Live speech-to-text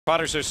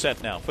Trotters are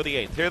set now for the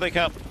 8th. Here they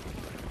come.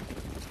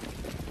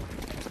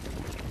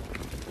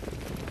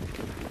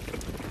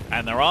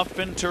 And they're off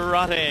and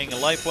trotting.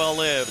 Life well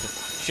lived.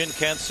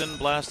 Shinkansen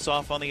blasts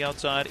off on the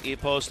outside.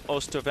 E-Post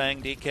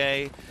Ostervang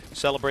DK.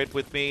 Celebrate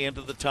with me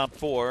into the top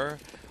 4.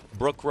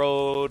 Brook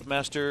Road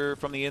Master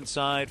from the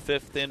inside,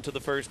 5th into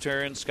the first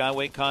turn.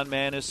 Skyway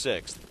Conman is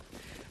 6th.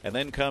 And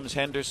then comes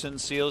Henderson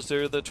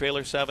Sealster, the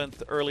trailer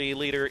 7th. Early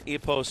leader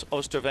E-Post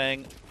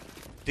Ostervang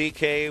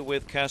DK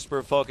with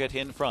Casper Foget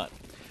in front.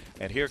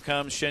 And here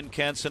comes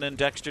Shinkansen and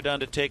Dexter Dunn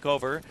to take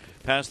over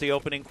past the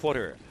opening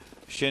quarter.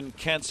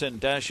 Shinkansen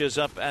dashes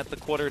up at the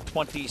quarter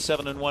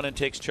 27-1 and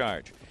takes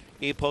charge.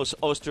 E-Post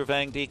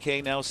Ostervang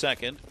DK now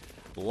 2nd.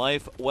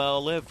 Life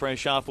Well Lived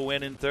fresh off a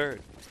win in 3rd.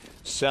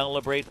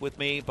 Celebrate With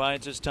Me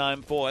bides his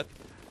time 4th.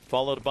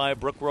 Followed by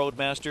Brook Road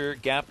Master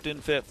gapped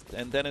in 5th.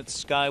 And then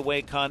it's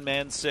Skyway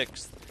Conman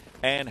 6th.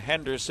 And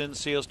Henderson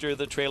Sealster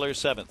the trailer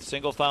 7th.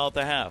 Single foul at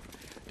the half.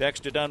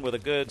 Dexter Dunn with a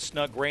good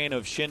snug rein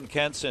of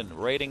Shinkansen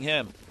rating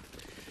him.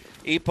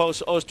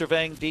 E-Post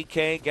Ostervang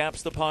DK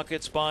gaps the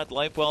pocket spot.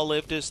 Life Well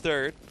Lived is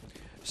 3rd.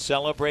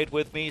 Celebrate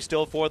With Me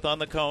still 4th on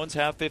the cones.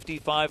 Half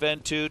 55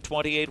 and 2,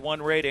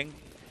 28-1 rating.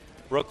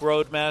 Brook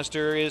Road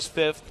Master is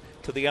 5th.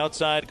 To the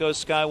outside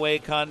goes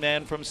Skyway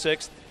Conman from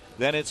 6th.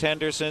 Then it's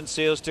Henderson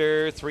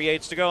Sealster.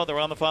 3/8 to go. They're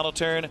on the final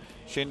turn.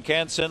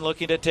 Shinkansen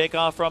looking to take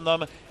off from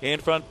them. In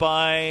front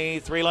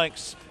by 3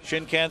 lengths.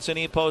 Shinkansen,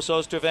 E-Post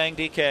Ostervang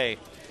DK.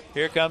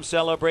 Here comes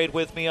Celebrate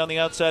With Me on the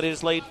outside.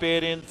 His late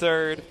bid in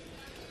 3rd.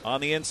 On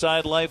the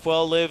inside, Life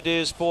Well Lived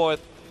is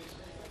 4th.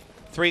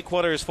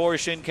 3/4 for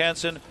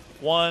Shinkansen,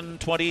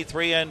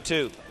 1:23 and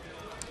 2.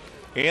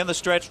 In the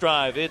stretch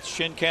drive, it's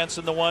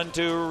Shinkansen the one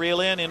to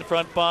reel in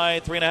front by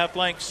 3.5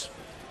 lengths.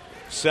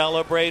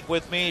 Celebrate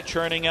With Me,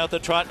 churning out the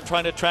trot and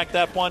trying to track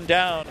that one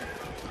down.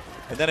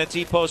 And then it's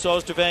E-Post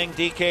Ostervang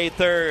DK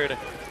 3rd.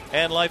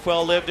 And Life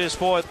Well Lived is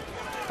 4th.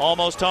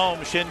 Almost home.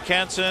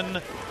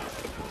 Shinkansen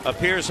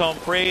appears home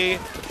free.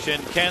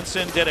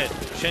 Shinkansen did it.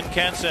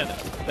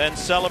 Shinkansen. Then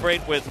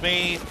Celebrate With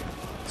Me,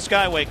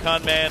 Skyway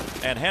Conman,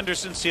 and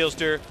Henderson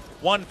Sealster,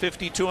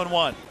 152 and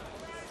 1.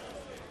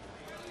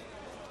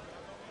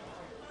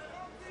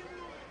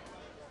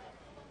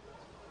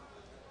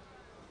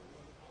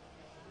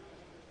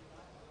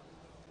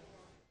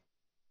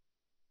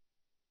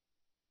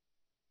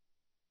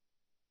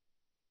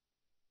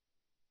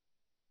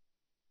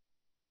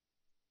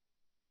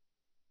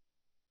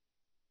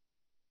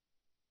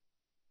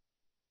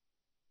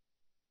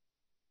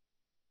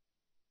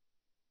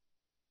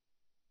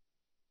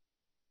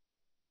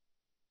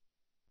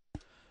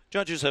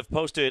 Judges have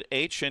posted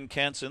 8,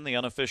 Shinkansen, the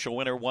unofficial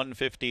winner,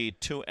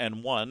 152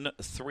 and 1.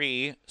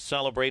 3,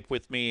 Celebrate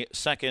With Me,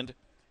 2nd,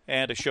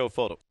 and a show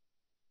photo.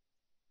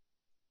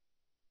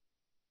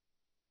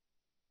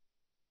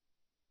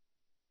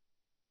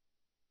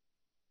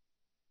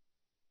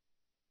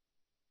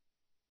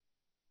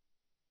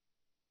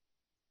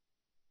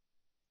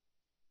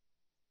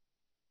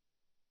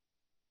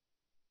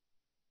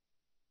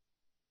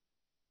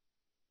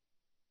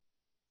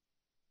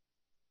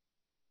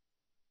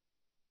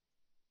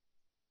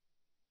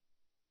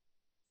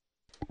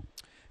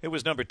 It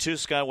was number 2,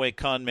 Skyway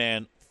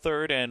Conman,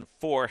 3rd, and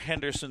 4,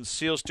 Henderson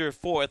Sealster,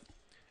 4th,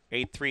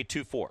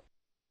 8-3-2-4.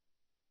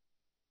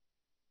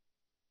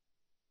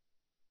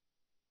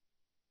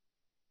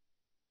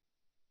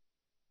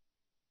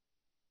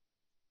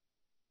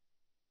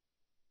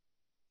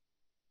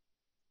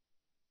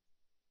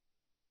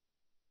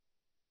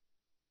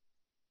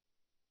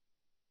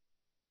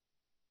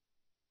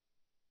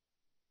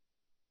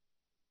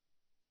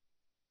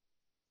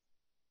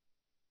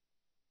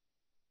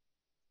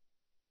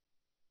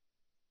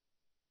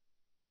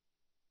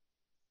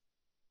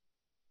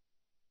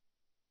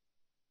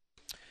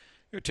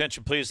 Your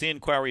attention, please. The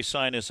inquiry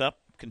sign is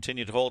up.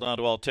 Continue to hold on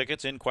to all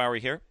tickets.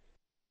 Inquiry here.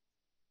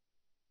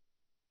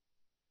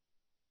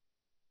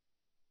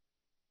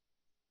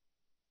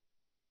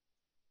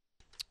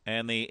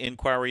 And the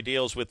inquiry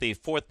deals with the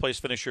 4th place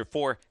finisher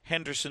for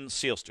Henderson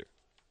Sealster.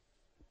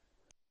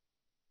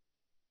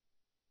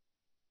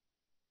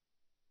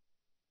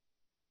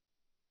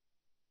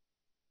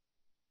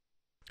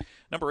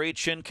 Number 8,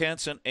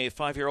 Shinkansen, a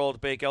 5-year-old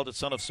bay gelded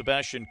son of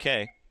Sebastian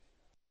K.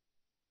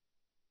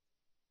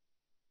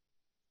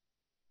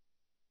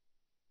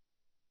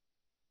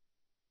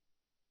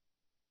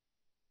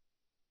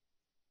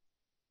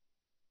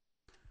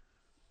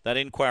 That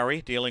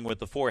inquiry dealing with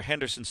the 4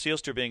 Henderson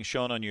Sealster being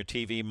shown on your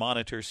TV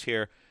monitors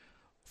here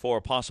for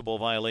a possible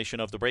violation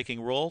of the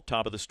braking rule.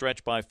 Top of the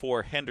stretch by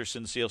 4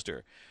 Henderson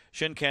Sealster.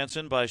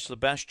 Shinkansen by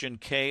Sebastian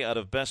K. out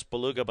of Best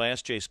Beluga by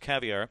S.J.'s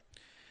Caviar.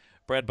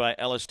 Bred by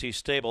LST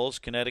Stables,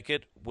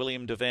 Connecticut,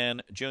 William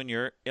Devan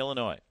Jr.,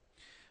 Illinois.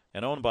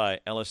 And owned by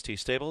LST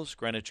Stables,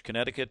 Greenwich,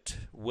 Connecticut,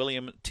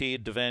 William T.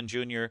 Devan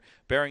Jr.,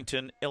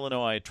 Barrington,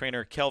 Illinois.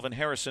 Trainer Kelvin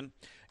Harrison.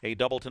 A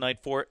double tonight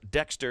for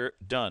Dexter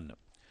Dunn.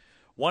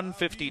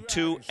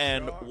 152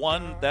 and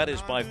 1. That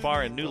is by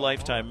far a new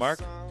lifetime mark.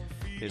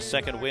 His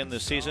 2nd win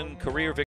this season. Career victory.